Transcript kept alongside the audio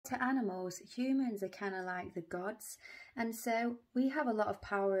to animals, humans are kind of like the gods, and so we have a lot of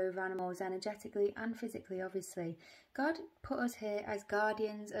power over animals energetically and physically, obviously. God put us here as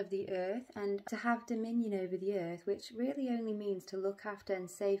guardians of the earth and to have dominion over the earth, which really only means to look after and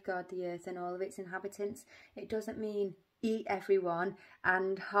safeguard the earth and all of its inhabitants. It doesn't mean eat everyone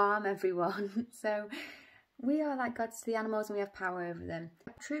and harm everyone. So we are like gods to the animals and we have power over them.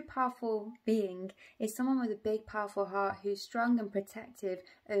 A true powerful being is someone with a big powerful heart who's strong and protective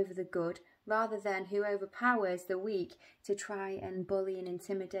over the good, rather than who overpowers the weak to try and bully and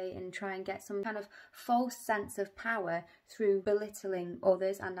intimidate and try and get some kind of false sense of power through belittling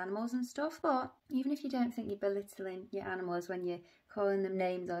others and animals and stuff. But even if you don't think you're belittling your animals when you're calling them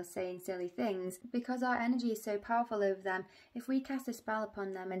names or saying silly things, because our energy is so powerful over them, if we cast a spell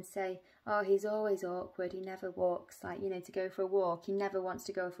upon them and say, oh, he's always awkward, he never walks, like, you know, to go for a walk, he never wants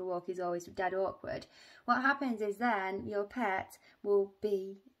to go for a walk, he's always dead awkward, what happens is then your pet will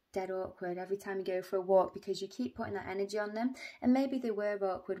be dead awkward every time you go for a walk, because you keep putting that energy on them. And maybe they were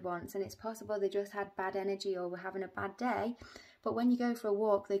awkward once and it's possible they just had bad energy or were having a bad day, but when you go for a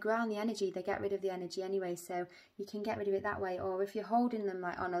walk they ground the energy, they get rid of the energy anyway, so you can get rid of it that way. Or if you're holding them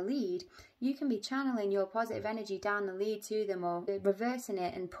like on a lead, you can be channeling your positive energy down the lead to them, or reversing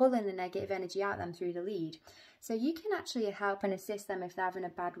it and pulling the negative energy out of them through the lead. So you can actually help and assist them if they're having a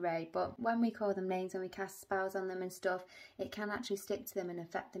bad day. But when we call them names, when we cast spells on them and stuff, it can actually stick to them and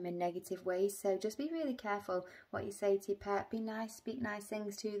affect them in negative ways. So just be really careful what you say to your pet. Be nice, speak nice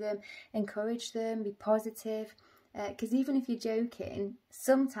things to them, encourage them, be positive. Because even if you're joking,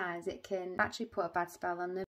 sometimes it can actually put a bad spell on them.